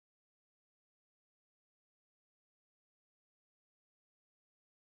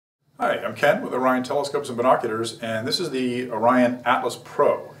Hi, I'm Ken with Orion Telescopes and Binoculars, and this is the Orion Atlas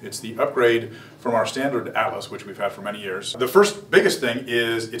Pro. It's the upgrade from our standard Atlas, which we've had for many years. The first biggest thing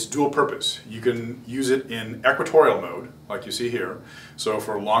is it's dual purpose. You can use it in equatorial mode, like you see here. So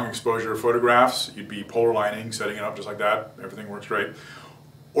for long exposure photographs, you'd be polar lining, setting it up just like that. Everything works great.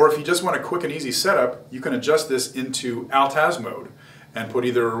 Or if you just want a quick and easy setup, you can adjust this into Altaz mode and put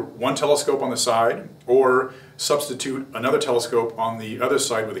either one telescope on the side or substitute another telescope on the other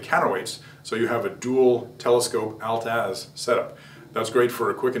side with the counterweights, so you have a dual telescope Altaz setup. That's great for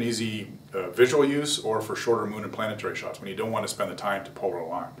a quick and easy visual use or for shorter moon and planetary shots when you don't want to spend the time to polar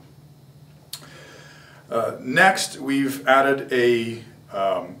align. Next, we've added a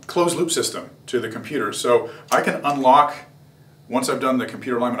closed loop system to the computer, so I can unlock, once I've done the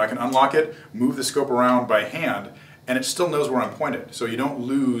computer alignment, I can unlock it, move the scope around by hand, and it still knows where I'm pointed. So you don't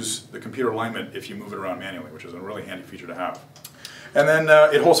lose the computer alignment if you move it around manually, which is a really handy feature to have. And then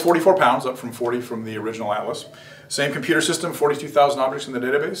it holds 44 pounds, up from 40 from the original Atlas. Same computer system, 42,000 objects in the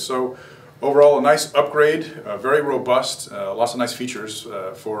database. So overall, a nice upgrade, very robust, lots of nice features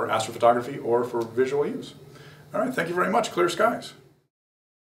for astrophotography or for visual use. All right, thank you very much. Clear skies.